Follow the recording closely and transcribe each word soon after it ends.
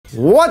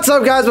What's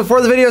up, guys?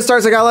 Before the video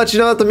starts, I gotta let you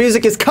know that the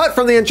music is cut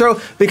from the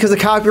intro because of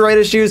copyright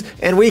issues,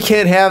 and we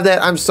can't have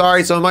that. I'm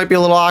sorry, so it might be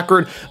a little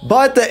awkward,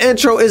 but the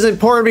intro is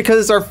important because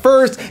it's our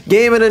first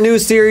game in a new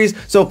series,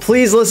 so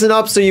please listen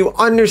up so you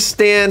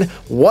understand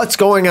what's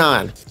going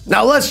on.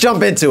 Now let's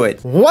jump into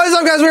it. What is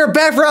up, guys? We are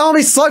back for MLB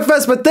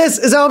Slugfest, but this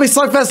is MLB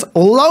Slugfest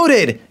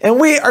Loaded,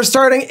 and we are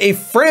starting a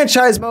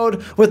franchise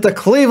mode with the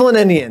Cleveland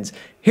Indians.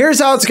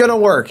 Here's how it's gonna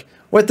work.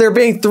 With there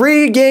being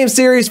 3-game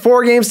series,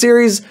 4-game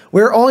series,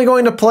 we're only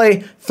going to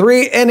play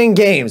 3-inning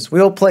games. We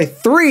will play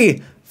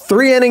three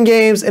 3-inning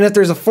games, and if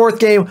there's a 4th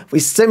game, we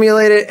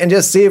simulate it and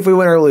just see if we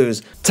win or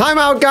lose.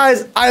 Timeout,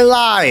 guys, I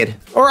lied.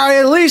 Or I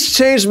at least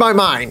changed my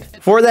mind.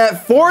 For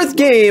that 4th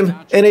game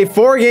in a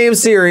 4-game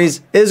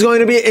series is going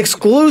to be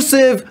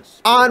exclusive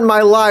on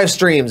my live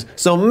streams.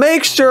 So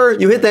make sure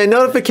you hit that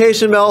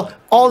notification bell,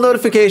 all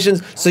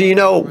notifications, so you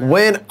know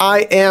when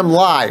I am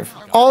live.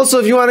 Also,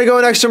 if you want to go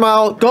an extra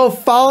mile, go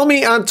follow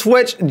me on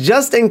Twitch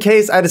just in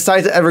case I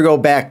decide to ever go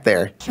back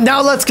there.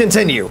 Now let's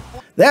continue.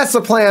 That's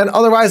the plan,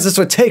 otherwise this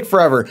would take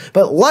forever.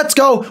 But let's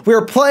go.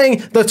 We're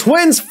playing the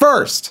Twins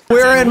first.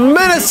 We're in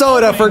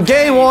Minnesota for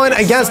game 1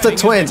 against the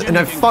Twins, and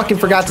I fucking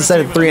forgot to set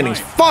it 3 innings.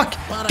 Fuck,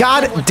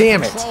 god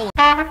damn it.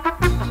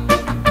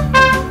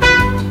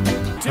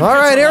 All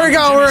right, here we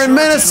go. We're in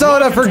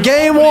Minnesota for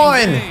game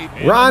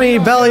 1. Ronnie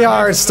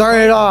Belliard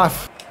started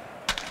off.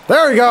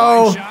 There we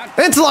go.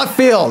 Into left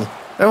field.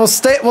 And we'll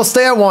stay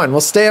at 1. We'll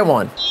stay at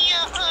 1.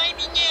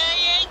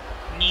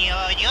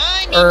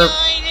 Oh,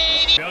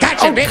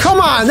 come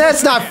on.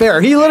 That's not fair.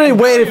 He literally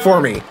waited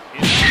for me.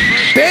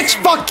 Bitch,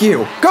 fuck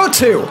you. Go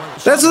 2.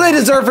 That's what they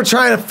deserve for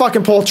trying to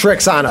fucking pull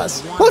tricks on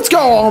us. Let's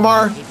go,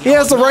 Omar. He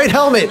has the right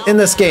helmet in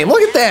this game.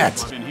 Look at that.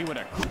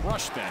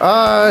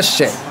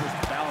 Shit.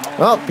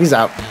 Well, he's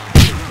out.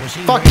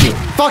 Fuck you.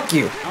 Fuck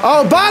you.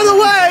 Oh, by the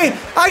way,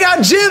 I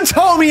got Jim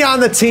Thome on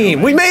the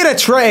team. We made a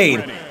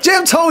trade.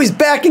 Jim Thome's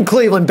back in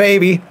Cleveland,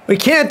 baby. We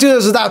can't do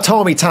this without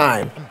Thome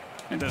time.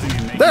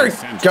 There we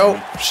go.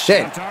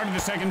 Shit.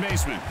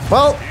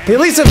 Well, he at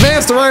least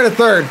advanced to right to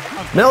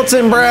 3rd.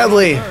 Milton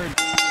Bradley.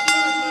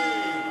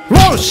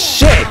 Whoa,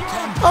 shit.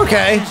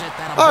 Okay.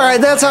 All right,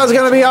 that's how it's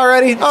going to be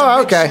already.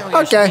 Oh, okay.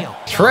 Okay.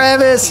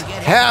 Travis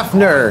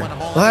Hafner.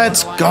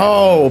 Let's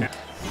go.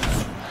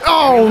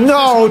 Oh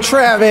no,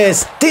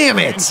 Travis! Damn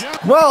it!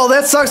 Well,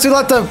 that sucks. We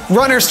let the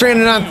runner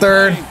stranded on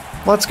 3rd.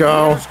 Let's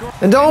go.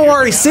 And don't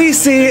worry,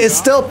 CC is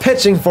still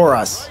pitching for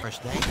us.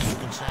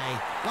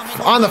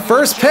 On the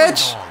first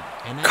pitch,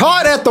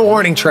 caught at the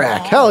warning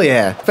track. Hell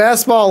yeah.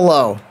 Fastball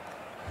low.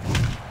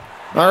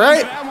 All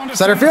right,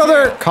 center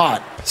fielder,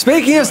 caught.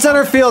 Speaking of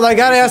center field, I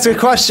gotta ask a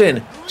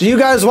question. Do you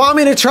guys want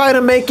me to try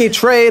to make a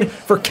trade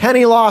for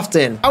Kenny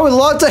Lofton? I would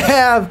love to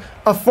have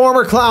a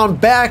former clown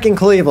back in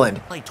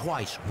Cleveland.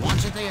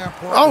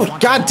 Oh,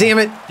 god damn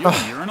it.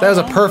 Oh, that was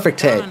a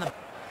perfect hit.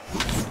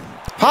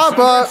 Pop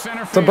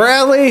up to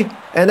Bradley,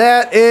 and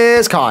that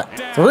is caught.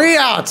 3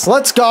 outs.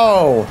 Let's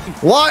go.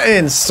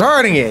 Lawton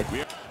starting it.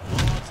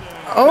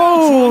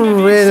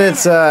 Oh, and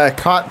it's a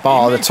caught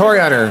ball. The Tory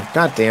Hunter.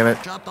 God damn it.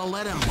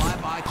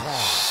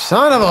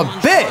 Son of a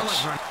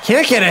bitch.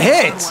 Can't get a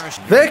hit.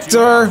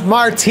 Victor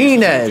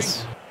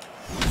Martinez.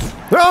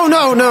 No,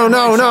 no, no,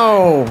 no,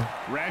 no.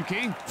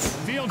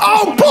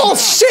 Oh,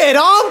 bullshit,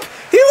 Ump!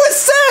 He was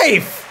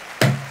safe!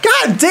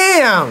 God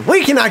damn!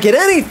 We cannot get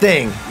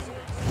anything!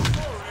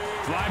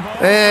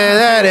 And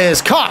that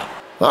is caught.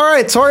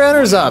 Alright, Tory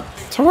Hunter's up.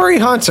 Tory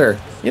Hunter.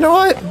 You know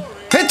what?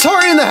 Hit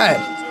Tory in the head!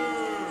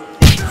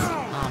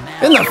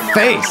 In the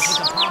face!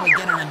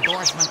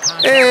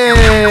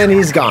 And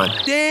he's gone.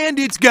 And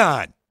it's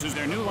gone.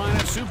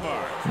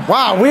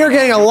 Wow, we are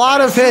getting a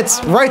lot of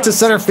hits right to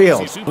center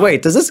field.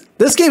 Wait, does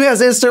this game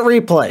has instant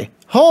replay?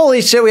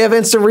 Holy shit, we have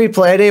instant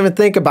replay. I didn't even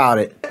think about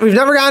it. We've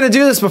never gotten to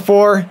do this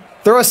before.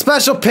 Throw a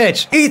special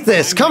pitch. Eat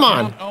this. Come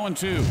on.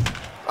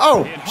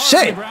 Oh,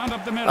 shit.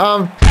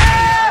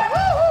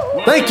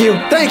 Thank you.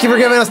 Thank you for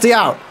giving us the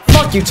out.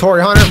 Fuck you,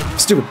 Tory Hunter.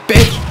 Stupid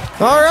bitch.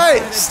 All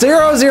right.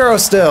 0-0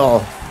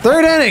 still.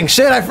 3rd inning.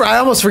 Shit, I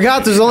almost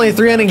forgot there's only a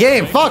 3-inning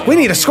game. Fuck, we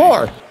need a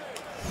score.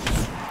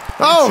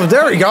 Oh,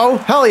 there we go.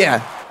 Hell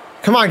yeah.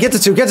 Come on, get to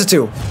 2. Get to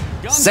 2.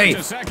 Safe.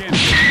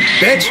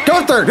 Bitch,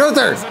 go 3rd. Go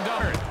 3rd.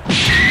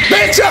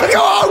 Bitch, go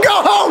home,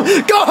 go home,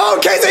 go home,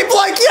 Casey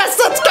Blake, yes,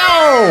 let's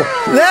go!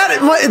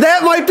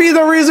 That might be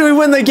the reason we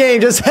win the game,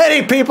 just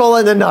hitting people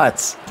in the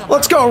nuts.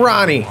 Let's go,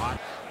 Ronnie.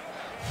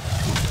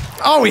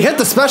 Oh, we hit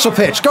the special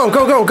pitch. Go,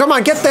 go, go, come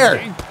on, get there.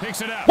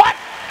 What?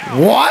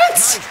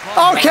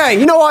 What? Okay,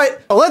 you know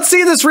what? Let's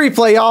see this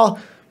replay, y'all.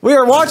 We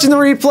are watching the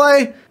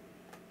replay.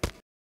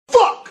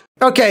 Fuck!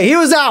 Okay, he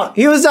was out,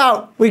 he was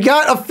out. We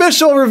got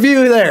official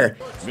review there.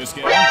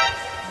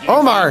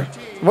 Omar,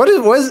 what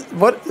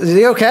is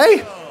he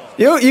okay?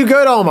 You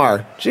good,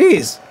 Omar?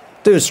 Jeez,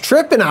 dude's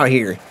tripping out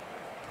here.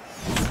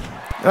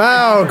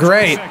 Oh,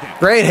 great.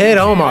 Great hit,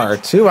 Omar.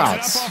 2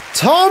 outs.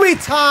 Thome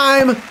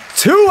time,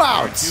 2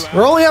 outs.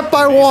 We're only up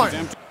by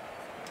 1.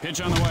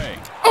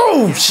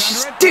 Oh,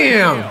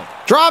 damn.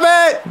 Drop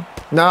it.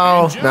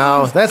 No,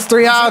 no, that's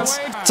 3 outs.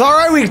 It's all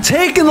right, we've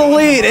taken the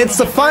lead. It's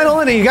the final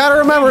inning. You got to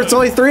remember, it's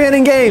only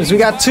 3-inning games. We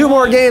got 2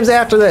 more games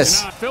after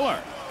this.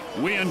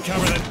 We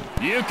uncovered it.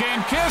 You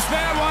can kiss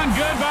that one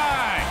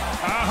goodbye.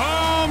 A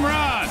home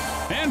run.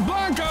 And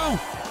Blanco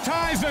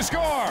ties the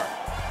score.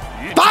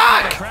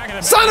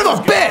 Fuck! Son of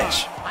a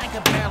bitch!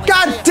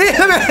 God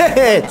damn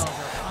it!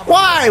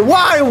 Why?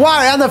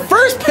 On the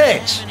first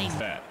pitch?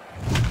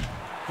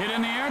 Hit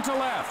in the air to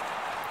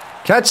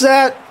left. Catch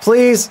that,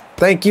 please.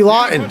 Thank you,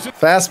 Lawton.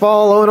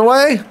 Fastball low and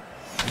away.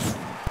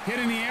 Hit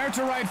in the air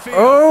to right field.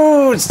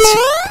 Oh,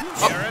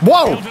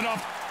 whoa!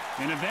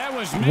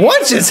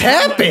 What just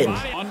happened?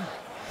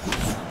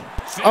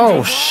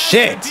 Oh,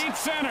 shit.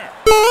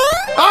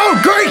 Oh,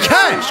 great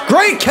catch!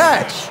 Great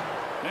catch!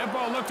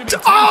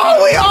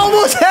 Oh, we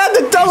almost had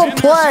the double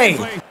play!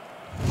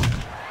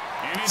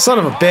 Son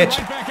of a bitch.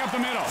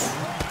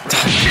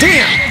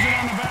 Damn!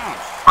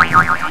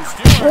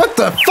 What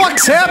the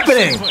fuck's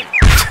happening?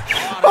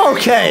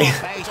 Okay.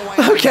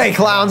 Okay,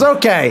 clowns,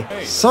 okay.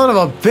 Son of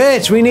a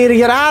bitch, we need to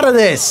get out of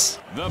this.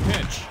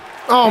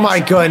 Oh my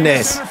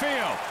goodness.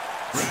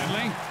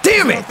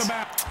 Damn it!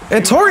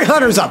 And Torrey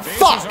Hunter's up.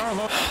 Fuck!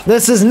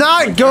 This is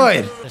not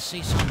good.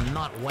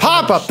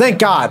 Pop up, thank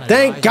God.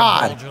 Thank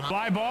God.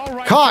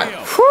 Caught.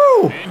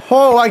 Whew.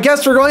 Oh, I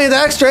guess we're going into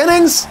extra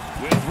innings?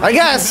 I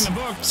guess.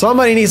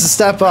 Somebody needs to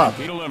step up.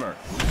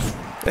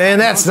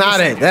 And that's not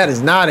it. That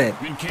is not it.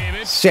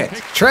 Shit.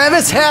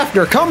 Travis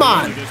Hafner, come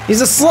on.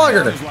 He's a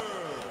slugger.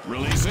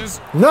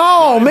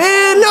 No,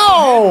 man,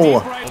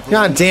 no.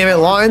 God damn it,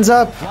 Lions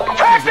up.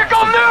 Tactical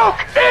nuke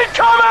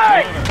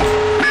incoming!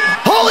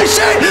 Holy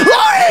shit!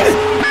 Lion!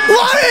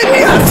 Lion,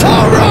 yes,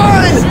 home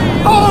run!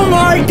 Oh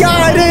my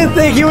God, I didn't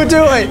think he would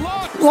do it.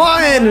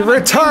 Lion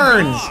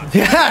returns.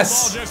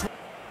 Yes.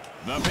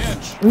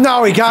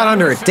 No, he got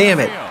under it. Damn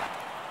it.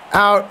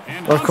 Out,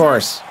 of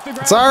course.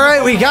 It's all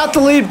right. We got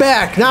the lead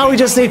back. Now we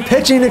just need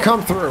pitching to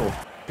come through.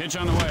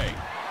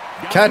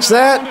 Catch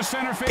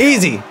that.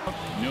 Easy.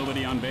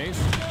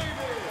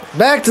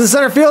 Back to the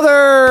center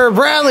fielder.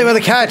 Bradley with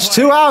a catch.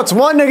 2 outs,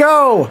 1 to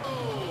go.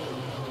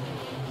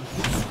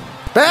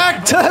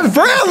 Back to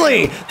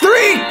Bradley.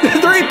 Three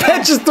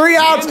pitches, 3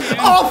 outs,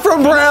 all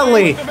from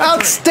Bradley.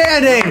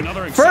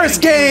 Outstanding.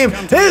 First game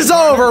is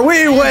over.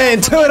 We win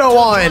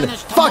 2-1.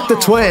 Fuck the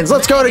Twins.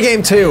 Let's go to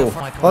game 2.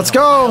 Let's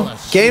go.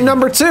 Game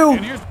number 2.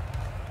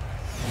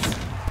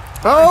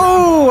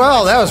 Oh,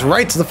 well, that was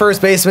right to the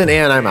first baseman,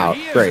 and I'm out.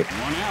 Great.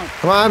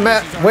 Come on,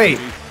 Matt. Wait,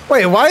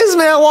 why is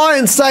Matt Law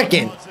in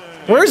second?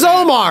 Where's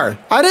Omar?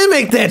 I didn't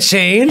make that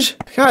change.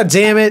 God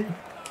damn it.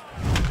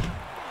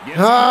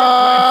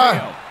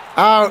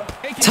 Out.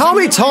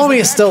 Tommy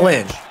is still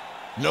in.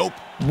 Nope.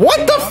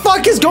 What the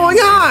fuck is going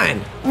on?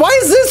 Why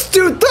is this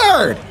dude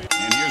third?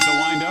 And here's the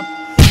windup.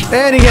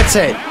 And he gets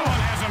hit.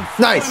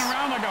 Nice.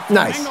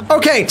 Nice.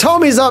 Okay,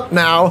 Tommy's up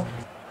now.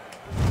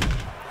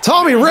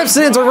 Tommy rips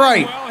it into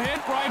right.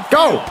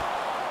 Go.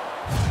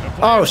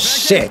 Oh,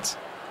 shit.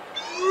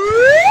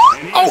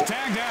 Oh.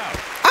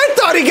 I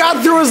thought he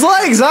got through his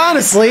legs,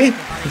 honestly.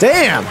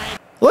 Damn.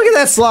 Look at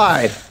that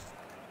slide.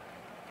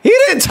 He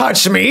didn't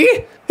touch me.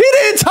 He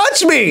didn't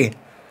touch me!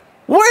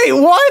 Wait,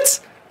 what?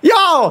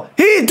 Yo,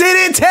 he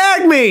didn't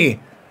tag me!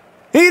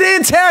 He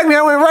didn't tag me,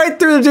 I went right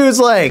through the dude's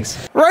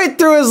legs. Right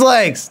through his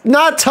legs.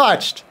 Not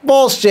touched.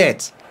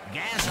 Bullshit.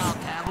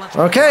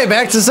 Okay,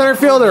 back to center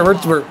fielder.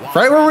 We're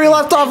right where we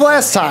left off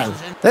last time.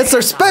 That's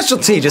their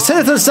specialty, just hit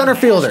it to the center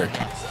fielder.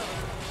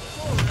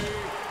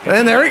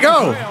 And there we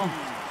go.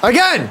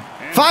 Again,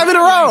 5 in a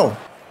row.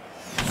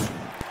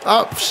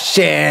 Oh,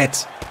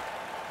 shit.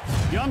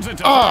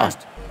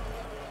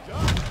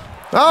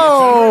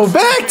 Oh,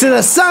 back to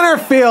the center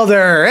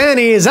fielder, and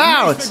he's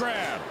out.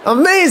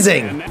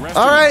 Amazing.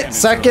 All right,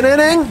 second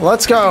inning,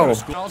 let's go.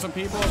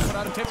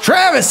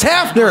 Travis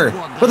Hafner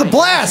with a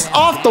blast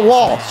off the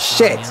wall.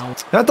 Shit. I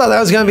thought that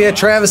was going to be a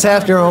Travis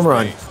Hafner home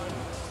run.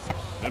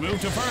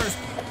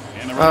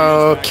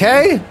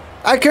 Okay.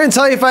 I couldn't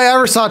tell you if I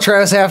ever saw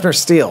Travis Hafner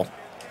steal.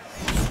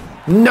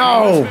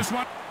 No.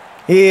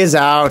 He is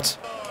out.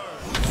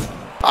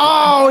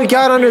 Oh, he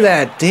got under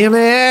that. Damn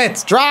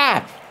it.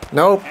 Drop.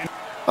 Nope.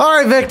 All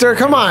right, Victor,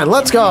 come on,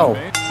 let's go.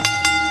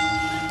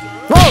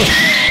 Whoa!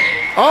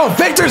 Oh,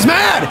 Victor's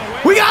mad!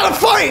 We gotta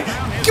fight!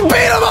 You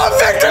beat him up,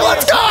 Victor,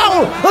 let's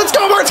go! Let's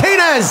go,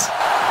 Martinez!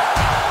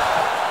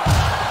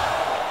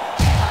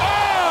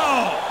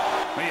 Oh!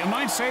 Well, you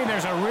might say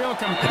there's a real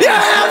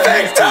yeah,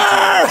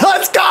 Victor!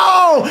 Let's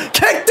go!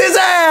 Kicked his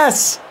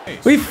ass!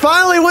 We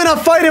finally win a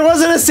fight. It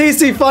wasn't a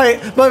CC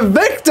fight, but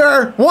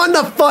Victor won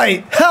the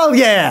fight. Hell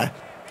yeah!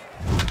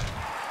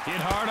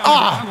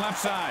 Ah!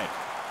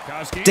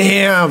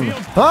 Damn.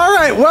 All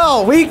right,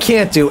 well, we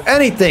can't do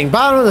anything.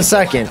 Bottom of the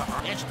second.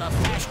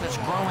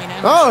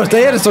 Oh,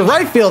 they hit us to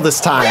right field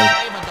this time.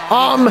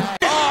 Oh,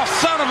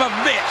 son of a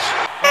bitch.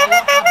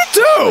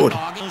 Dude,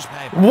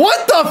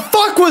 what the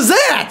fuck was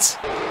that?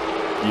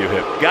 You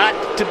have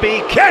got to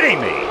be kidding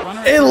me.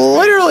 It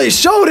literally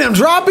showed him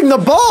dropping the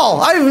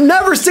ball. I've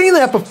never seen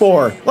that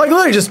before. Like,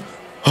 literally just,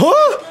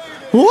 huh?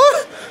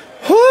 What?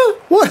 Huh?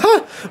 What?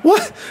 Huh?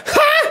 What?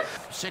 Huh?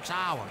 6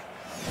 hours.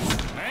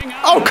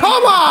 Oh,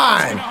 come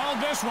on!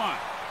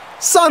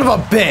 Son of a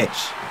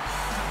bitch.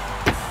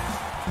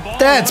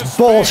 That's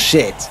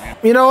bullshit.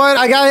 You know what?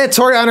 I gotta hit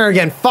Torrey Hunter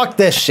again. Fuck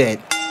this shit.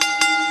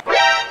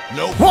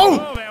 Nope. Whoa!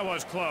 Oh, that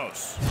was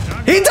close.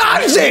 He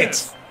dodged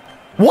it!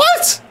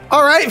 What?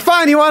 All right,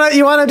 fine. You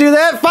wanna do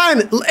that?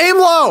 Fine. Aim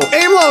low,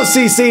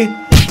 CC.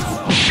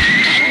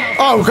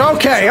 Oh,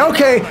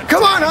 okay.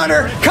 Come on,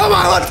 Hunter. Come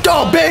on, let's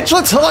go, bitch.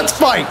 Let's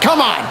fight. Come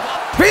on.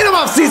 Beat him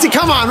up, CC.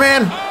 Come on,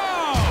 man.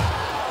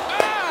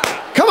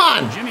 Come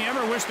on. Jimmy,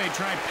 ever wish they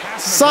tried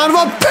passing? Son of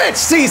a bitch,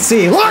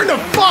 CC. Learn to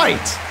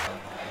fight.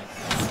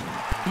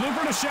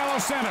 Looper to shallow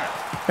center.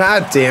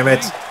 God damn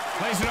it.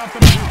 Plays it off the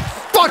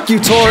bounce. Fuck you,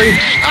 Torrey.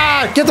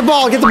 Ah, get the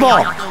ball.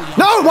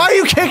 No, why are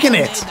you kicking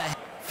it?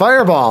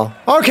 Fireball.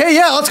 Okay,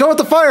 yeah, let's go with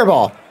the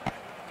fireball.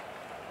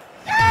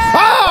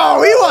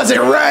 Oh, he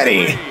wasn't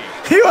ready.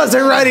 He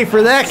wasn't ready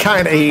for that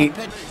kind of heat.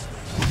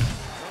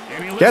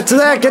 Get to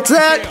that.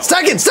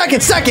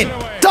 Second.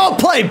 Don't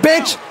play,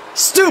 bitch.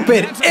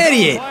 Stupid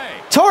idiot.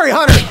 Torrey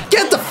Hunter,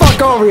 get the fuck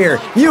over here,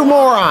 you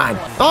moron.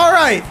 All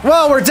right,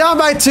 well, we're down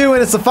by 2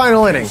 and it's the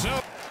final inning.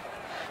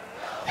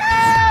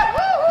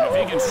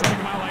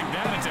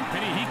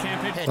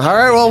 All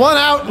right, well, 1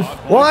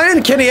 out.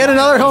 1. Can he hit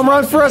another home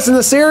run for us in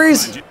the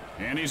series?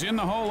 And he's in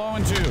the hole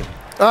 0-2.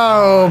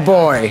 Oh,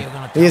 boy.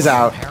 He's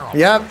out.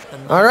 Yep.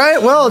 All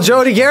right, well,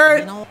 Jody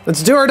Garrett,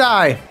 let's do or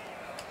die.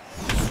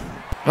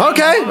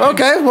 Okay.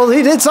 Well,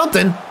 he did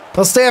something.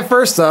 He'll stay at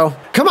first, though.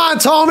 Come on,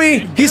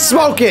 Tommy. He's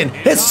smoking.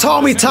 It's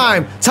Tommy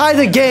time. Tie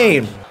the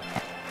game.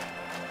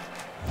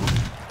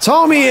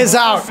 Tommy is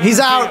out. He's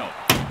out.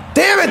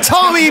 Damn it,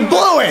 Tommy. He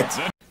blew it.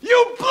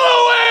 You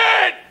blew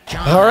it!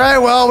 All right,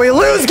 well, we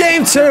lose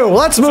game 2.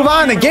 Let's move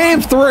on to game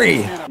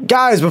 3.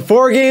 Guys,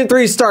 before game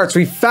 3 starts,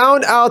 we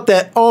found out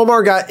that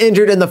Omar got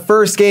injured in the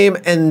first game,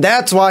 and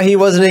that's why he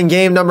wasn't in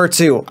game number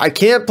 2. I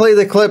can't play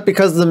the clip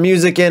because of the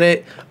music in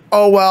it.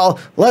 Oh, well,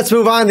 let's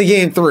move on to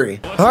game 3.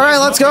 All right,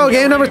 let's go.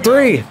 Game number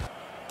 3.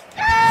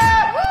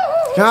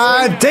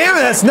 God damn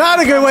it, that's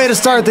not a good way to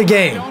start the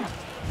game.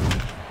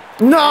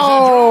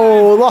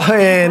 No,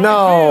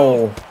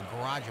 no.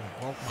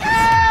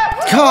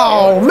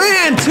 Oh,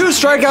 man, 2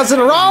 strikeouts in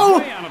a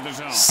row?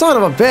 Son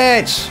of a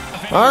bitch.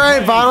 All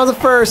right, bottom of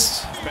the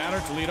first.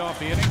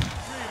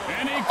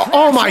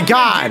 Oh, my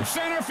God.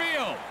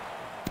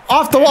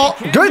 Off the wall.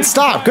 Good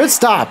stop.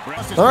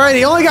 All right,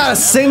 he only got a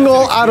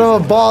single out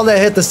of a ball that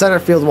hit the center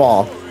field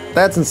wall.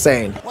 That's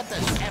insane. What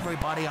does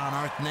everybody on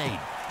Earth need?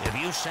 If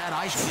you said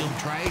ice cube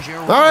trays, you're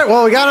all right,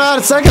 well, we got him out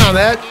of second on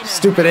that.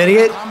 Stupid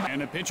idiot.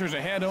 And the pitcher's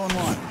ahead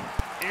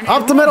 0-1.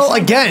 Up the middle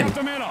again.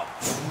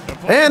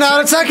 And out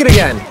at second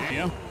again.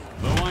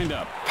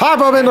 Pop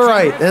up into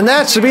right, and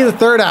that should be the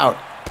 3rd out.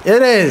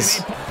 It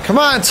is. Come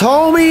on,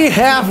 Tommy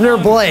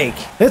Hafner Blake.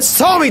 It's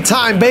Tommy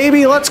time,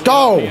 baby. Let's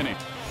go.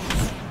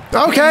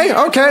 Okay,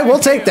 we'll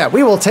take that.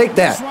 We will take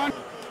that.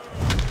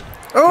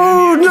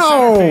 Oh,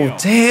 no.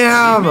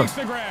 Damn.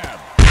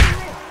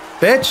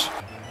 Bitch.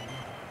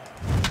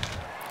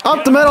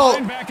 Up the middle.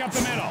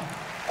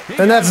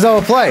 And that's a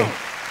double play.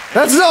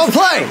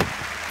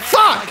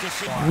 Fuck.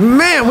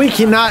 Man, we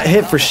cannot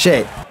hit for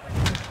shit.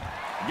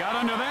 Got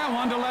under that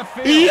one to left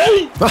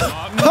field.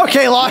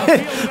 Okay,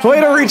 Lyon. Way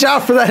to reach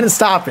out for that and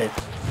stop it.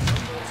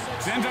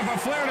 Sends up a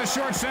flare to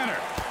short center.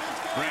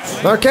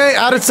 Okay,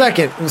 out at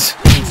second.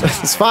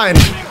 It's fine.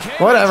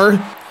 Whatever.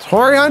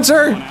 Torrey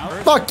Hunter?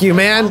 Fuck you,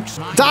 man.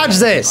 Dodge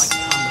this.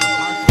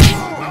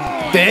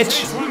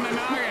 Bitch.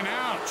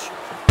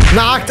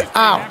 Knocked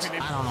out.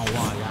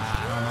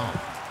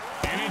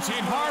 And it's hit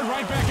hard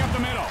right back up the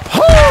middle.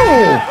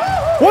 Oh!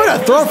 What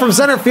a throw from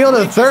center field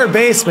to the third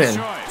baseman.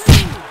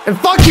 And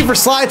fuck you for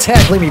slide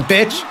tackling me,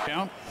 bitch.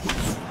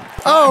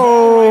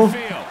 Oh.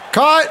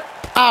 Caught.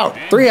 Out.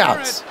 3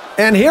 outs.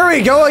 And here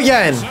we go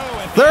again.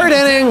 3rd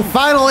inning,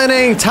 final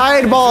inning,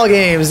 tied ball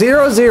game,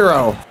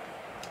 0-0.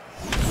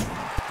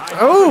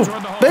 Oh,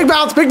 big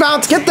bounce,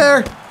 get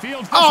there.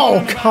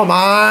 Oh, come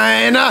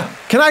on.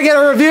 Can I get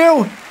a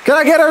review?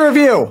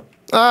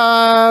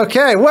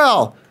 Okay,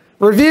 well,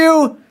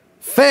 review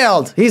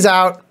failed. He's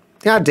out.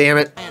 God damn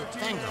it.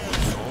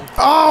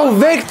 Oh,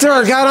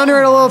 Victor got under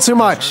it a little too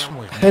much.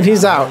 And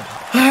he's out.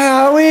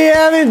 We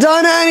haven't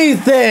done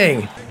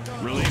anything.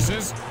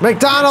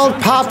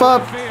 McDonald, pop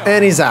up,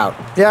 and he's out.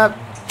 Yep.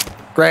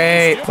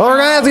 Great. Well, we're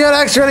going to have to go to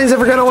extra innings if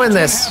we're going to win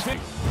this.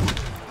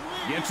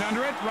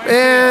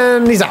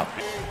 And he's out.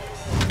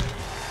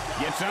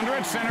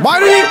 Why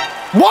did he?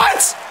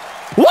 What?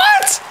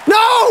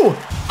 No!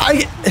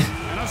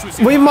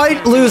 We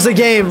might lose the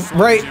game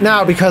right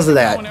now because of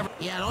that.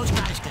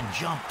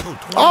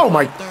 Oh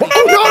my. Oh,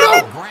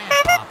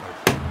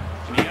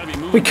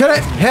 no! We could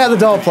have had the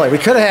double play. We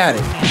could have had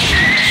it.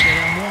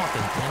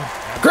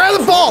 Grab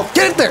the ball.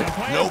 Get it there.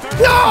 Nope.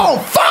 No!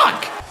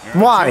 Fuck!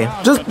 Why?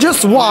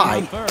 Just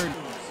why?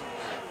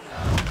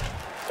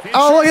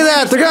 Oh, look at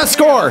that. They're going to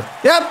score.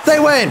 Yep, they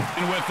win.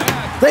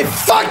 They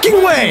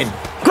fucking win.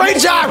 Great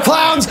job,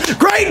 clowns.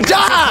 Great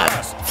job.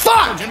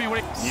 Fuck.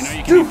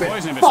 Stupid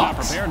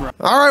fucks.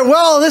 All right,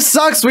 well, this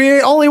sucks.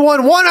 We only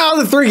won 1 out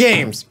of the 3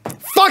 games.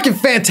 Fuck. fucking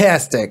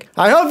fantastic.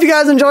 I hope you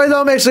guys enjoyed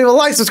though. Make sure you leave a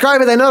like, subscribe,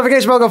 hit that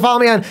notification bell, go follow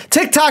me on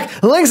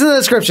TikTok. Links in the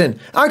description.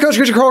 I'm Coach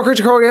Creature Coral,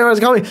 Creature Coral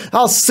Gamer.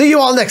 I'll see you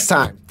all next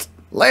time.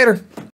 Later.